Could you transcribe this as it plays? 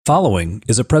Following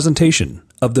is a presentation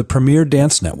of the Premier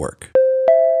Dance Network.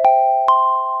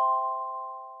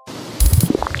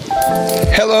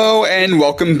 Hello and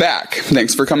welcome back.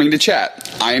 Thanks for coming to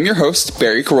chat. I am your host,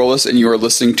 Barry Carolus, and you are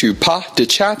listening to Pa de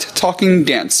Chat Talking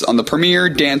Dance on the Premier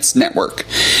Dance Network.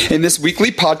 In this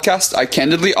weekly podcast, I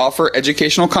candidly offer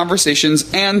educational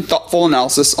conversations and thoughtful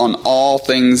analysis on all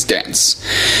things dance.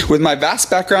 With my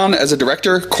vast background as a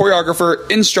director, choreographer,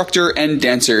 instructor, and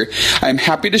dancer, I am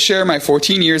happy to share my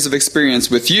 14 years of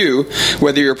experience with you,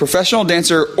 whether you're a professional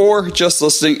dancer or just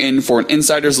listening in for an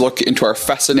insider's look into our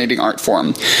fascinating art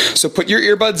form. So put your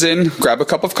earbuds in, grab a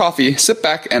cup of coffee, sit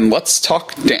back, and let's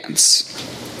talk dance.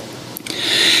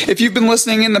 If you've been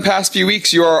listening in the past few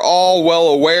weeks, you are all well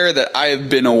aware that I have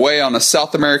been away on a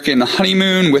South American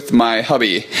honeymoon with my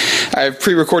hubby. I have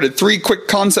pre-recorded 3 quick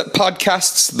concept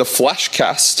podcasts, the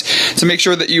Flashcast, to make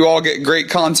sure that you all get great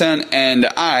content and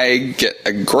I get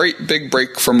a great big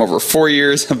break from over 4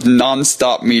 years of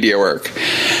non-stop media work.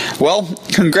 Well,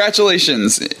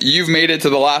 congratulations! You've made it to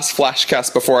the last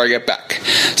Flashcast before I get back.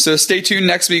 So stay tuned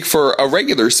next week for a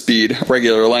regular speed,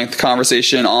 regular length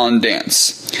conversation on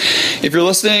dance. If you're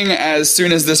listening as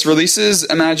soon as this releases,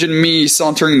 imagine me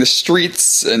sauntering the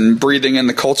streets and breathing in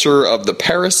the culture of the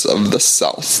Paris of the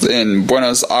South in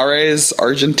Buenos Aires,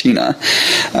 Argentina,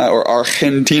 or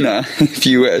Argentina, if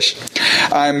you wish.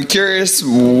 I'm curious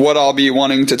what I'll be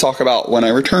wanting to talk about when I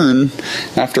return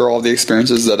after all the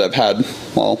experiences that I've had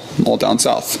while all down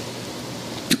south.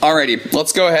 Alrighty,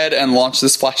 let's go ahead and launch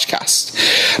this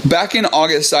Flashcast. Back in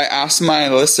August, I asked my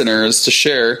listeners to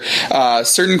share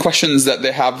certain questions that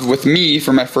they have with me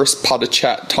for my first Pa de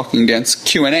Chat Talking Dance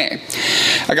Q&A.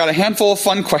 I got a handful of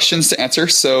fun questions to answer,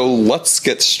 so let's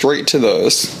get straight to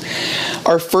those.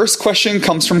 Our first question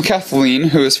comes from Kathleen,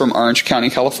 who is from Orange County,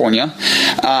 California.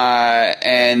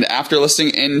 And after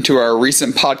listening into our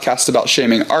recent podcast about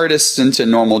shaming artists into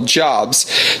normal jobs,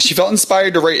 she felt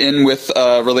inspired to write in with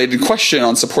a related question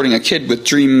on supporting a kid with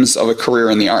dreams of a career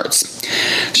in the arts.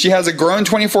 She has a grown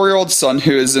 24-year-old son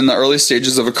who is in the early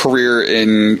stages of a career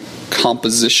in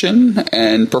composition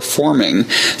and performing.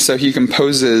 So he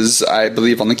composes, I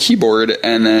believe, on the keyboard,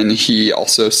 and then he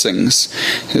also sings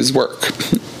his work.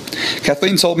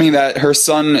 Kathleen told me that her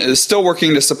son is still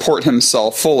working to support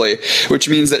himself fully, which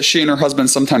means that she and her husband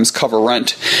sometimes cover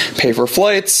rent, pay for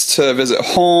flights to visit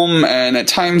home, and at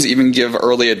times even give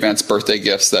early advance birthday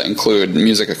gifts that include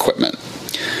music equipment.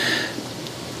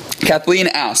 Kathleen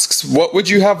asks, what would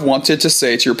you have wanted to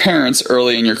say to your parents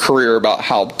early in your career about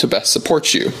how to best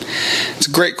support you? It's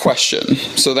a great question,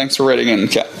 so thanks for writing in,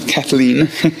 Kathleen.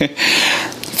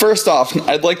 First off,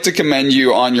 I'd like to commend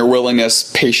you on your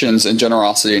willingness, patience, and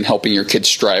generosity in helping your kid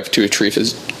strive to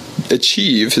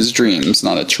achieve his dreams,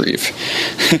 not achieve.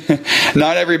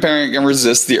 Not every parent can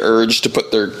resist the urge to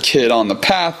put their kid on the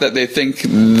path that they think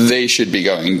they should be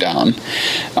going down.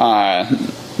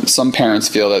 Some parents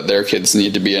feel that their kids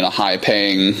need to be in a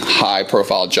high-paying,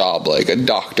 high-profile job like a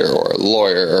doctor or a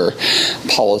lawyer or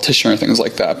politician or things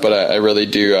like that, but I really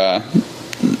do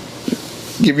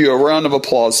give you a round of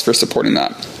applause for supporting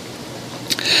that.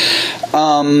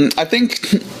 I think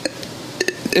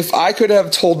if I could have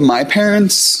told my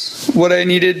parents what I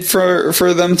needed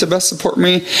for them to best support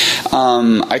me,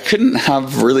 I couldn't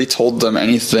have really told them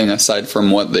anything aside from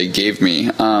what they gave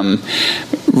me.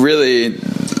 Really,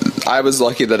 I was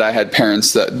lucky that I had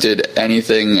parents that did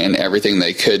anything and everything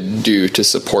they could do to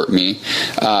support me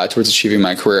towards achieving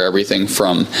my career. Everything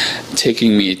from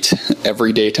taking me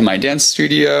every day to my dance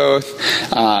studio,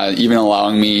 even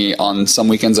allowing me on some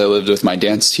weekends I lived with my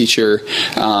dance teacher.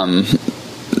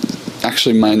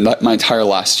 Actually, my entire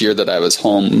last year that I was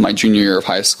home, my junior year of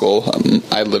high school,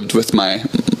 I lived with my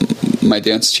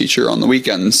dance teacher on the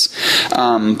weekends.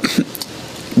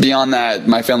 Beyond that,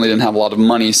 my family didn't have a lot of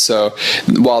money, so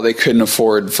while they couldn't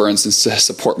afford, for instance, to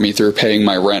support me through paying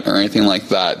my rent or anything like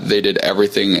that, they did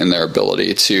everything in their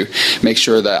ability to make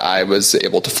sure that I was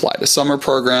able to fly to summer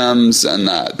programs and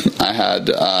that I had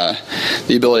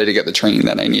the ability to get the training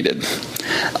that I needed.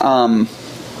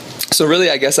 So really,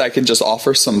 I guess I could just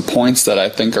offer some points that I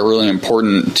think are really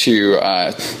important to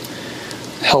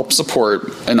help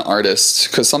support an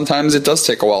artist, because sometimes it does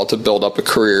take a while to build up a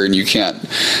career and you can't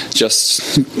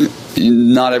just,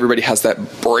 not everybody has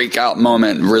that breakout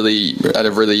moment really at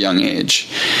a really young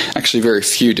age. Actually, very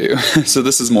few do. So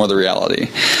this is more the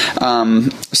reality.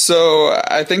 So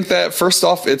I think that first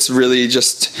off, it's really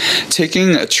just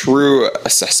taking a true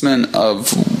assessment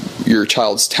of your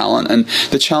child's talent. And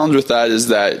the challenge with that is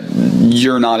that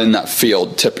you're not in that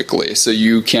field typically, so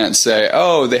you can't say,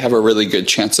 oh, they have a really good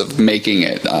chance of making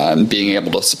it and being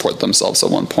able to support themselves at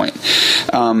one point.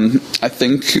 I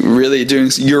think really doing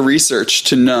your research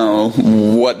to know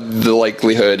what the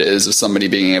likelihood is of somebody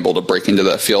being able to break into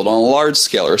that field on a large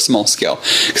scale or a small scale.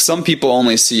 Some people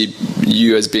only see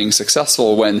you as being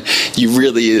successful when you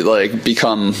really like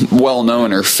become well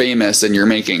known or famous and you're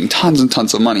making tons and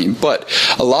tons of money, but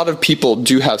a lot of people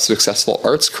do have successful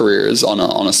arts careers on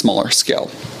a smaller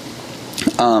scale.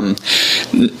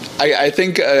 I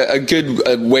think a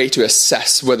good way to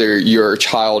assess whether your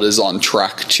child is on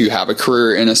track to have a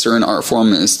career in a certain art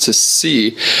form is to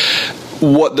see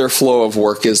what their flow of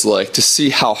work is like, to see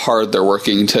how hard they're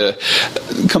working, to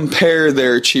compare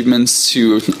their achievements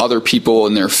to other people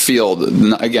in their field.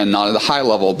 Again, not at a high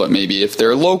level, but maybe if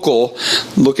they're local,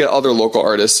 look at other local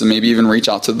artists and maybe even reach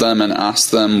out to them and ask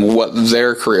them what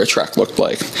their career track looked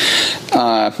like.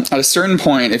 At a certain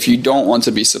point, if you don't want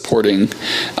to be supporting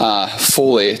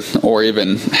fully or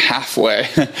even halfway,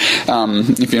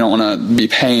 if you don't want to be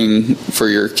paying for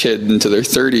your kid into their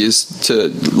 30s to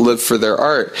live for their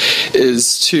art, is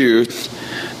to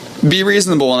be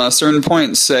reasonable and at a certain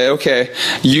point say, okay,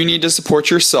 you need to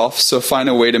support yourself, so find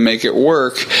a way to make it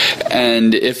work.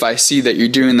 And if I see that you're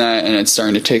doing that and it's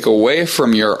starting to take away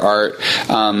from your art,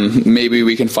 maybe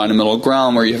we can find a middle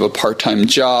ground where you have a part-time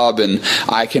job and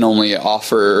I can only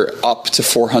offer up to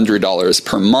 $400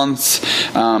 per month,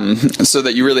 so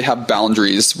that you really have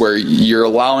boundaries where you're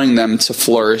allowing them to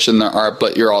flourish in their art,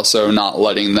 but you're also not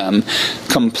letting them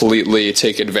completely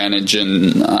take advantage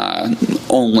and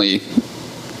only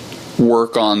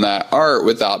work on that art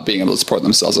without being able to support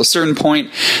themselves. At a certain point,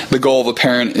 the goal of a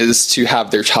parent is to have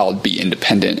their child be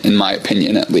independent, in my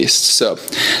opinion, at least. So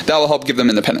that will help give them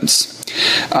independence.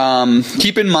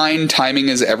 Keep in mind, timing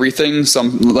is everything.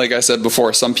 Like I said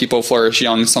before, some people flourish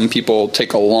young, some people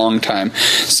take a long time.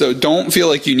 So don't feel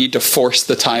like you need to force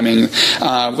the timing.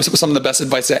 Some of the best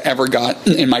advice I ever got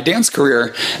in my dance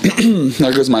career,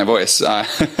 there goes my voice,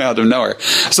 out of nowhere.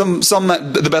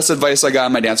 The best advice I got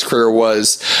in my dance career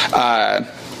was,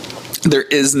 there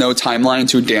is no timeline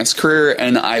to a dance career,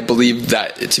 and I believe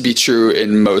that to be true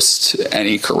in most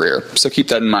any career. So keep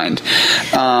that in mind.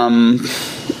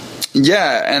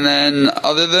 Yeah, and then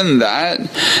other than that,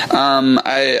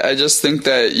 I just think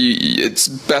that it's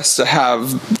best to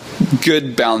have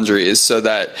good boundaries so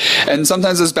that, and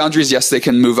sometimes those boundaries, yes, they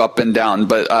can move up and down,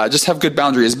 but just have good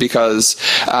boundaries because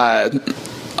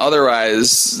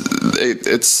otherwise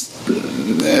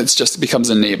it's just becomes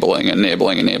enabling.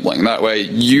 That way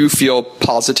you feel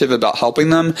positive about helping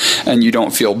them and you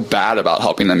don't feel bad about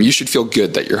helping them. You should feel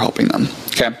good that you're helping them.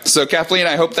 Okay. So Kathleen,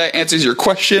 I hope that answers your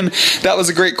question. That was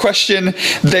a great question.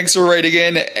 Thanks for writing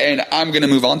in, and I'm going to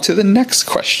move on to the next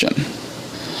question.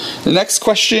 The next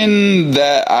question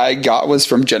that I got was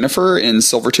from Jennifer in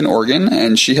Silverton, Oregon,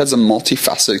 and she has a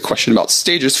multifaceted question about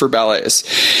stages for ballets.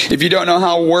 If you don't know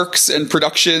how works and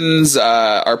productions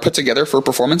are put together for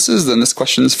performances, then this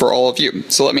question is for all of you.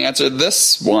 So let me answer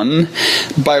this one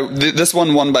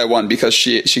one by one because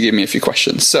she gave me a few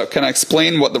questions. So can I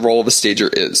explain what the role of a stager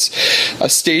is? A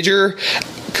stager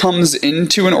comes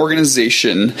into an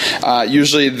organization.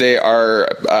 Usually they are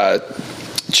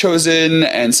chosen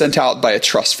and sent out by a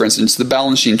trust. For instance, the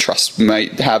Balanchine Trust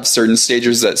might have certain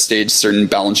stagers that stage certain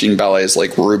Balanchine ballets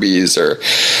like Rubies or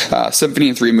Symphony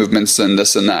in Three movements and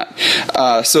this and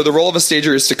that. So the role of a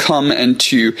stager is to come and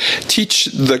to teach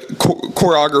the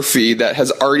choreography that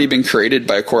has already been created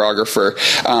by a choreographer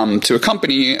to a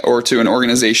company or to an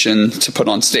organization to put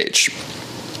on stage.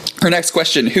 Her next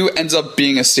question, who ends up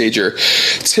being a stager?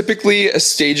 Typically, a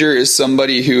stager is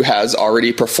somebody who has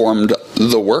already performed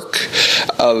the work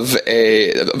of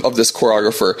this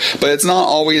choreographer, but it's not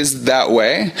always that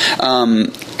way.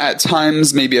 At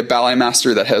times, maybe a ballet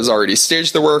master that has already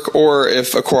staged the work, or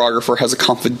if a choreographer has a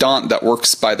confidant that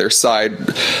works by their side,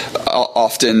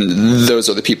 often those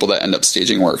are the people that end up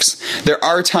staging works. There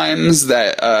are times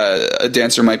that a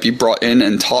dancer might be brought in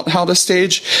and taught how to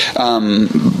stage,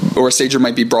 or a stager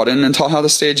might be brought in and taught how to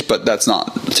stage, but that's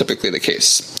not typically the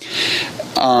case.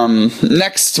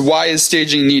 Next, why is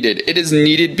staging needed? It is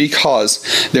needed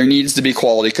because there needs to be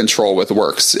quality control with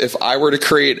works. If I were to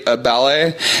create a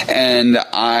ballet and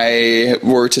I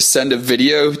were to send a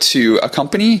video to a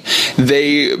company,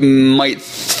 they might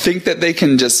think that they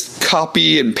can just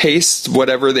copy and paste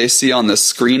whatever they see on the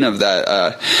screen of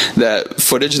that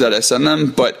footage that I send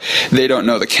them, but they don't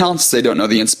know the counts, they don't know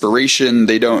the inspiration,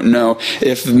 they don't know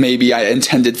if maybe I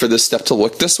intended for this step to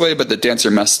look this way, but the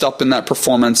dancer messed up in that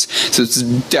performance. So it's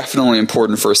definitely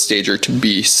important for a stager to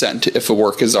be sent if a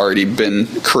work has already been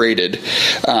created,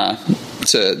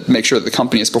 to make sure that the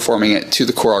company is performing it to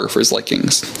the choreographer's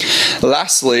likings.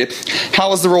 Lastly,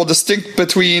 how is the role distinct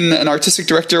between an artistic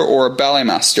director or a ballet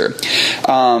master?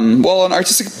 Well, an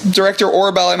artistic director or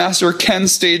a ballet master can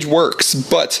stage works,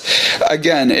 but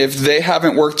again, if they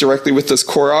haven't worked directly with this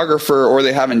choreographer or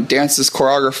they haven't danced this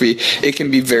choreography, it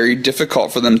can be very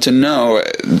difficult for them to know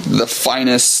the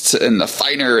finest and the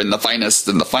finer and the finest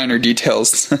and the finer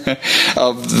details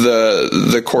of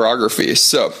the choreography.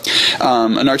 So,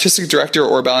 an artistic director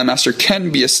or a ballet master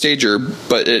can be a stager,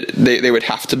 but they would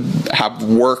have to have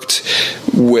worked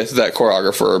with that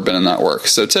choreographer or been in that work.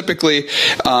 So typically,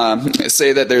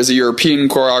 say that there's a European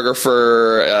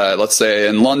choreographer, let's say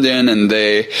in London, and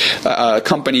a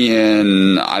company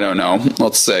in, I don't know,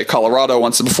 let's say Colorado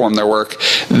wants to perform their work,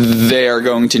 they are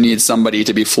going to need somebody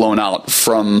to be flown out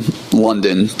from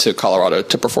London to Colorado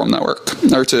to perform that work,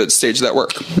 or to stage that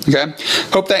work. Okay?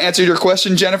 Hope that answered your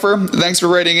question, Jennifer. Thanks for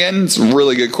writing in. It's a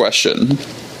really good question.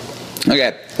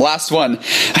 Okay, last one.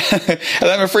 And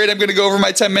I'm afraid I'm going to go over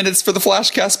my 10 minutes for the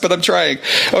Flashcast, but I'm trying.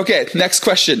 Okay, next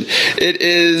question. It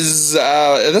is,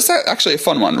 this is actually a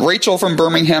fun one. Rachel from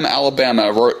Birmingham,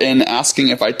 Alabama wrote in asking,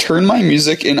 if I turn my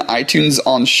music in iTunes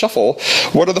on shuffle,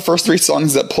 what are the first 3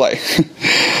 songs that play?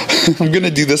 I'm going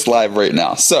to do this live right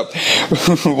now, so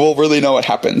we'll really know what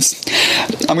happens.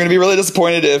 I'm going to be really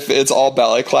disappointed if it's all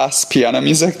ballet class piano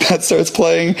music that starts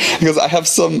playing, because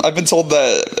I've been told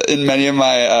that in many of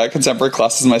my contemporary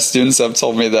classes, my students have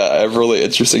told me that I have really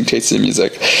interesting taste in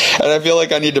music, and I feel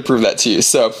like I need to prove that to you.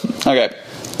 So, okay,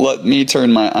 let me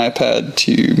turn my iPad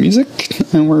to music,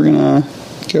 and we're gonna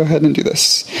go ahead and do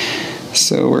this.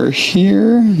 So we're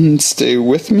here, and stay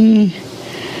with me.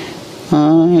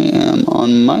 I am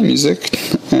on my music,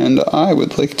 and I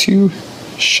would like to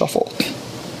shuffle.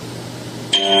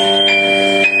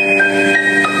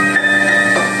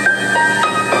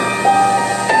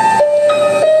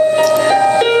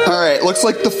 Alright, looks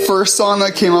like the first song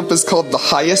that came up is called The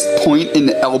Highest Point in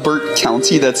Elbert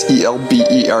County. That's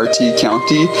E-L-B-E-R-T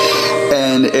County.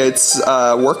 And it's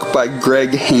work by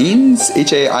Greg Haynes,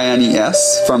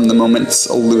 H-A-I-N-E-S, from the Moments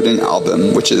Eluding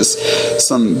album, which is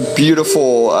some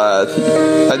beautiful,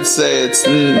 I'd say it's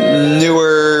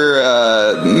newer,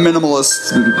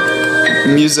 minimalist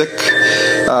music,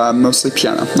 mostly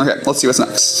piano. Okay, let's see what's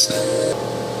next.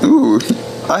 Ooh,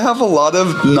 I have a lot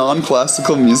of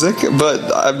non-classical music, but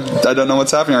I don't know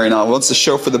what's happening right now. Well, it's a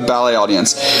show for the ballet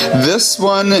audience. This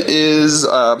one is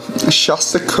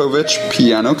Shostakovich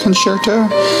Piano Concerto.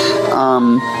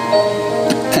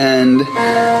 And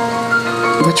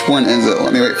which one is it?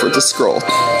 Let me wait for it to scroll.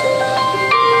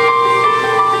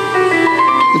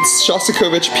 It's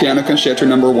Shostakovich Piano Concerto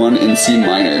No. 1 in C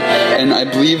minor, and I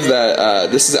believe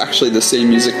that this is actually the same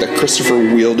music that Christopher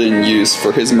Wheeldon used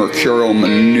for his Mercurial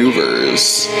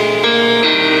Maneuvers.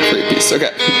 Great piece.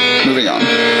 Okay, moving on.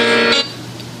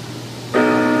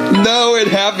 No, it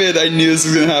happened! I knew this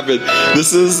was gonna happen.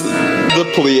 This is the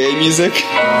Plie music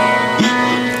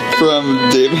from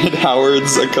David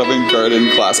Howard's A Covent Garden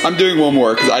class. I'm doing one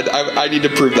more because I need to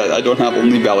prove that I don't have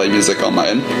only ballet music on my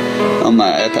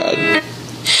iPad.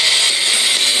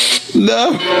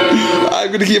 No, I'm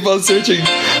going to keep on searching.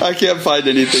 I can't find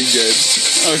anything good.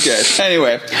 Okay,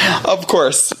 anyway, of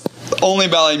course, only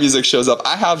ballet music shows up.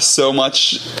 I have so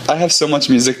much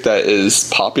music that is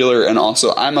popular, and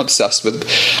also I'm obsessed with,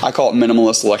 I call it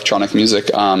minimalist electronic music,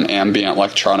 ambient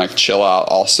electronic, chill out,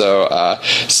 also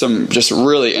some just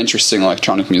really interesting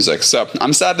electronic music. So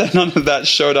I'm sad that none of that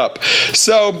showed up.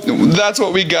 So that's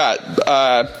what we got.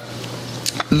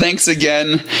 Thanks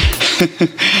again.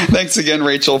 Thanks again,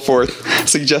 Rachel, for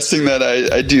suggesting that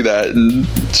I do that and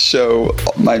show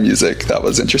my music. That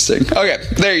was interesting. Okay,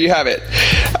 there you have it.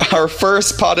 Our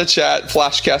first Pada Chat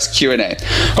Flashcast Q&A.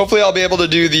 Hopefully I'll be able to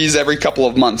do these every couple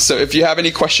of months. So if you have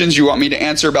any questions you want me to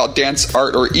answer about dance,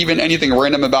 art, or even anything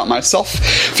random about myself,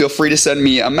 feel free to send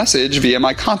me a message via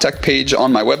my contact page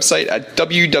on my website at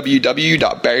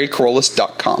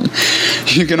www.barrycarolus.com.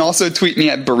 You can also tweet me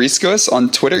at Bariscos on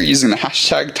Twitter using the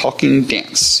hashtag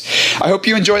TalkingDance. I hope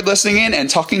you enjoyed listening in and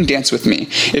talking dance with me.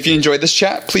 If you enjoyed this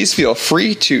chat, please feel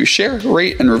free to share,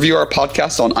 rate, and review our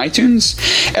podcast on iTunes.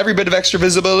 Every bit of extra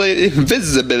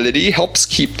visibility helps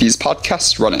keep these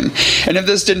podcasts running. And if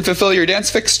this didn't fulfill your dance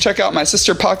fix, check out my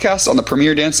sister podcast on the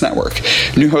Premier Dance Network.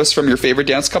 New hosts from your favorite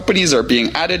dance companies are being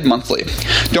added monthly.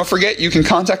 Don't forget, you can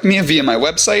contact me via my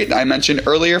website I mentioned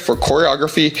earlier for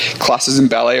choreography, classes in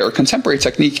ballet or contemporary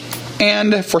technique,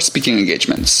 and for speaking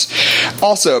engagements.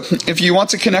 Also, if you want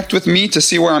to connect with me to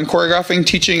see where I'm choreographing,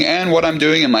 teaching, and what I'm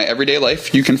doing in my everyday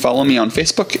life, you can follow me on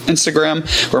Facebook, Instagram,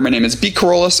 where my name is B.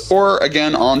 Carolus, or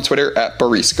again on Twitter at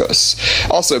Bariscos.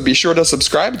 Also, be sure to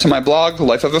subscribe to my blog,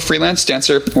 Life of a Freelance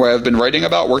Dancer, where I've been writing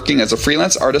about working as a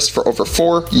freelance artist for over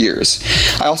 4 years.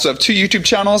 I also have 2 YouTube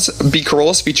channels, B.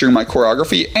 Carolus featuring my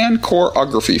choreography, and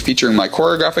Choreography featuring my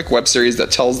choreographic web series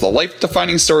that tells the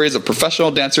life-defining stories of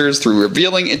professional dancers through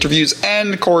revealing interviews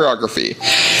and choreography.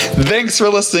 Thanks for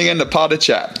listening in to Pas de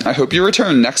Chat. I hope you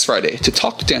return next Friday to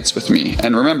talk dance with me,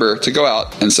 and remember to go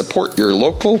out and support your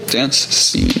local dance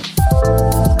scene.